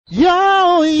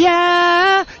Yo,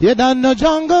 yeah, you done the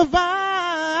jungle vibes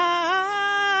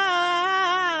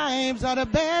are the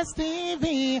best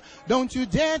TV. Don't you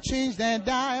dare change that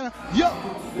dial. Yo.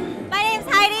 My name's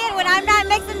Heidi, and when I'm not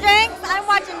mixing drinks, I'm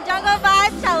watching Jungle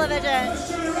Vibes television.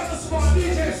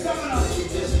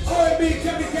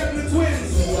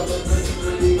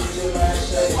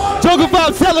 Jungle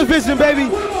Vibes television, baby.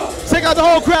 Check out the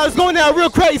whole crowd. It's going down real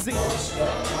crazy.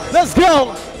 Let's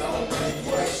go.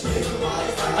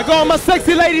 I got all my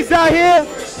sexy ladies out here.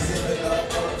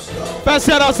 Fast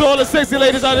shout out to all the sexy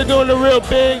ladies out there doing the real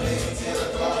big.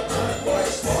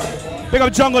 Big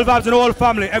up Jungle Vibes and all the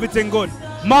family. Everything good.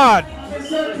 Mad.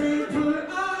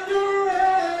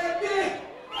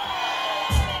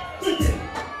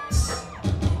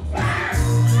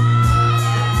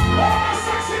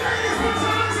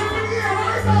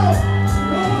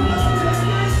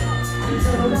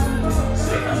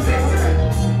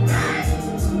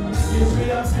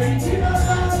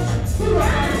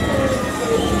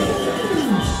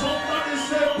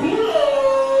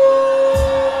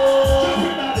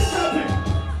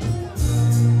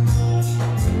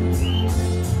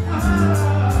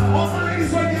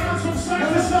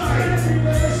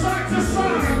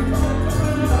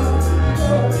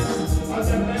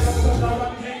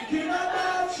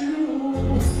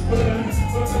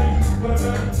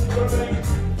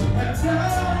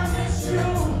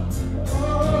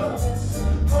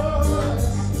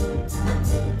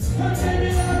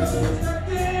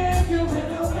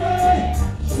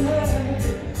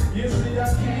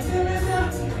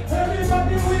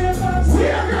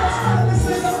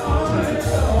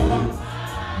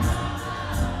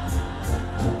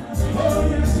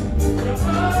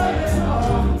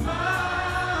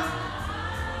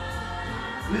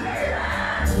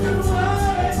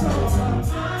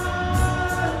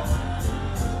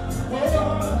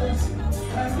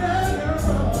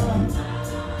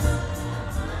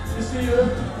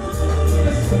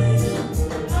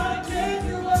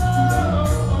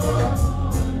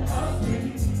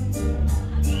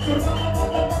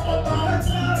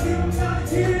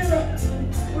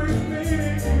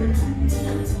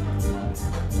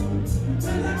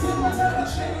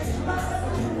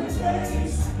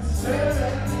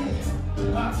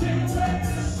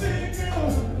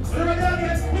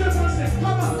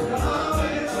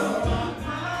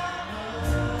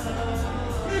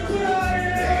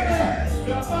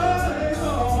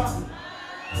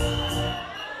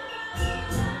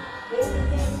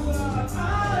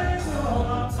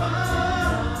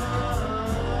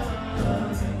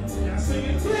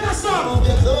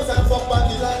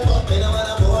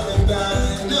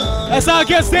 That's how I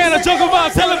get stand on Jungle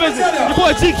Vibes television. Your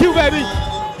boy GQ, baby.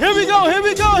 Here we go, here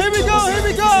we go, here we go, here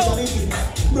we go.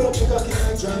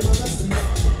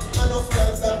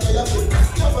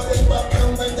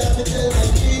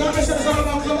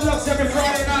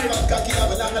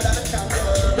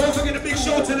 Don't forget the big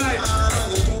show tonight.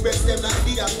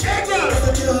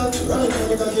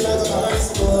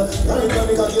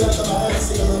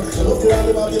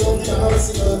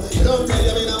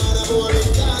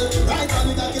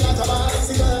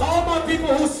 All my people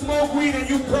who smoke weed and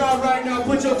you proud right now,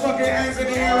 put your fucking hands in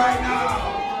the air right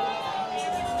now.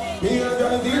 If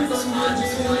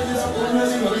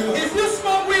you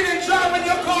smoke weed and drive in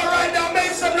your car right now,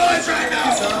 make some noise right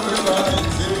now.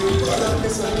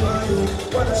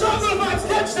 Jungle Vibes,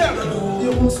 catch them.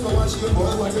 You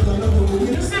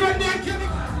see right there, Kenny?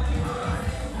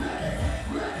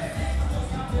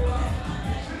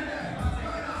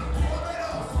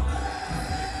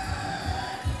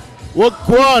 What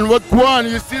Kwan?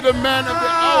 You see the man of the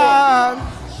hour.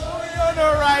 Show you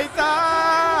the right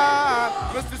time.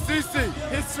 Mr. CC,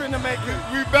 History in the making.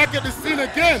 we back at the scene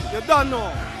again. You don't know.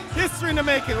 History in the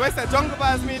making. Where's that Jungle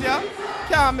Vibes Media?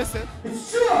 Can't miss it.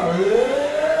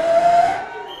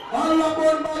 All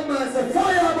aboard my man, say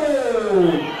fireball!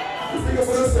 Speak up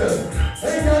for yourself.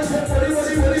 Hey guys, body,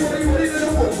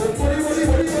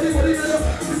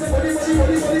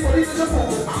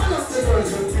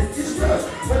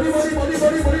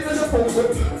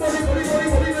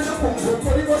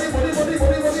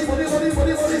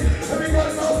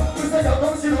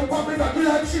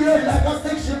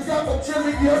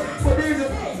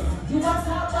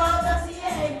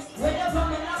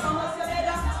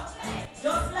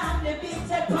 just land the beat,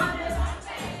 take on it.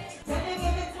 Can you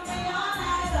give it to me all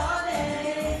night, all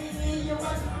day? You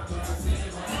want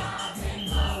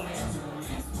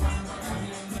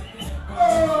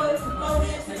oh, it's going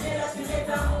to get us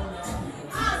together.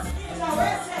 I'm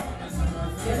still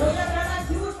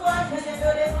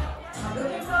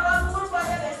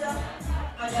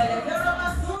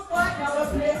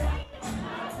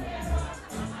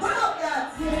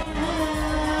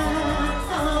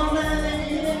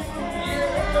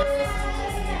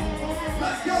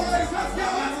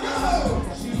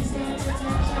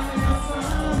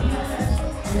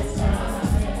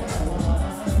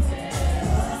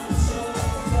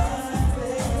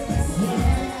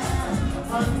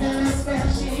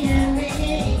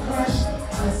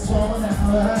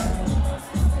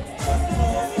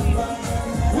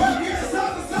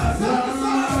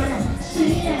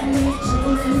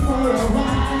for a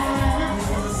while.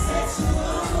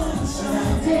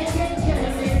 Taking care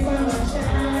of me for a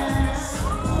child.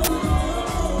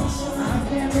 I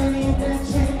can't believe the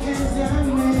changes I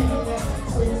made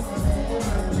since I met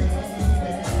my lady.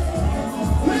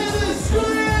 With the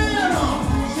scream,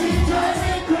 she drives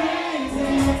me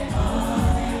crazy.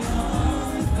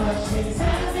 But she's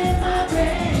having my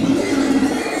baby.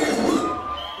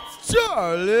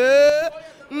 Charly,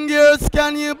 girls,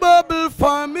 can you bubble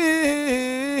for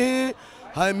me?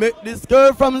 I met this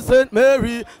girl from St.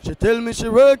 Mary. She tell me she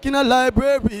work in a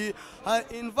library. I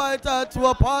invite her to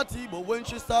a party, but when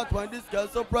she start wine, this girl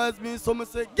surprised me. So me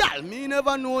say, girl, me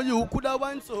never know you coulda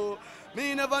wine so.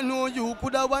 Me never know you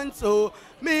coulda wine so.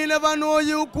 Me never know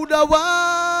you coulda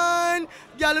wine.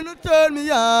 Girl, you no turn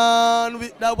me on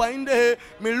with that wine there.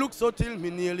 Me look so till me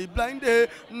nearly blind there.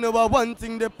 Never one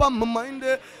thing they on my mind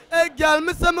there. Hey, girl,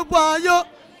 me say me want you.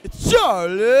 It's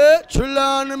Charly,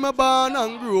 Trillon in my barn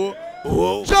and grow.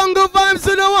 Whoa. Jungle vibes,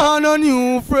 you don't want a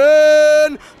new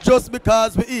friend. Just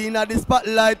because we in at the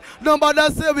spotlight, nobody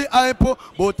say we hype,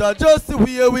 but just the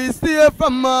way we stay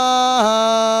from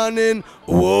morning.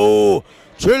 Whoa.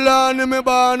 Trillon in my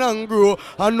barn and grow.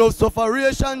 And no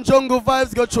sufferation, jungle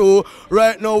vibes go through.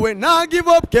 Right now we not give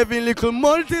up, Kevin Lyttle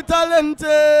multi-talented.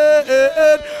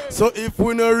 So if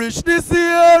we no reach this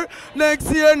year,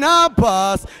 next year not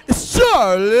pass. It's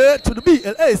Charly to the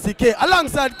BLACK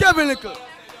alongside Kevin Lyttle.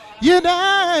 You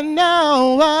don't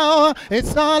know,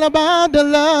 it's all about the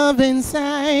love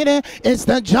inside. It's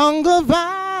the jungle vibe.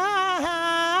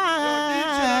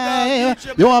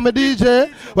 You want me DJ?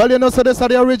 Well, you know, so this is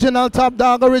the original top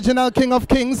dog, original king of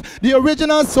kings, the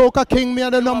original soca king, me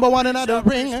and the number one in the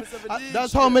ring.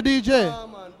 That's how me DJ.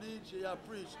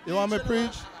 You want me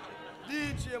preach?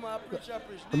 DJ, my preach, I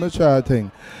preach. Let me try a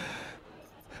thing.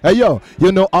 Hey yo,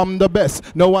 you know I'm the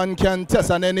best. No one can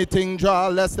test on anything draw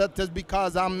less. That is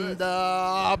because I'm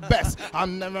the best.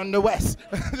 I'm never in the West.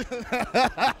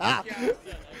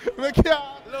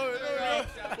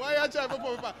 Why you trying to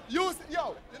put you,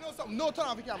 yo, you know something? No turn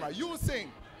off the camera. You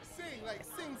sing. Sing, like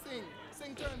sing.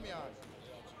 Sing, turn me on.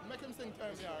 Make him sing,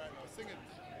 turn me on right now. Sing it.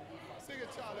 Sing it,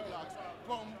 Charly Blocks.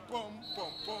 Boom, boom,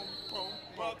 boom, boom, boom.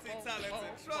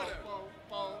 Multi-talented.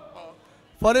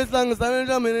 For this long time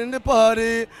jumping in the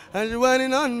party and you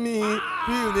whining on me,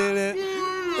 feeling it.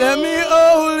 Let me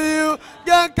hold you,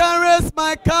 girl, caress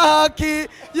my cocky.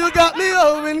 You got me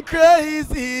going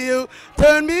crazy. You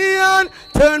turn me on,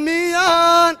 turn me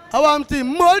on. I want the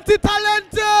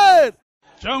multi-talented.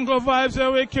 Jungle vibes,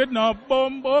 you wicked no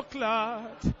bumbo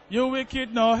clot. You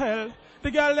wicked no hell.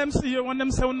 The girl them see you when them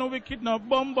say no wicked no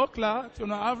bumbo clot. You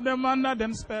know have them under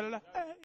them spell.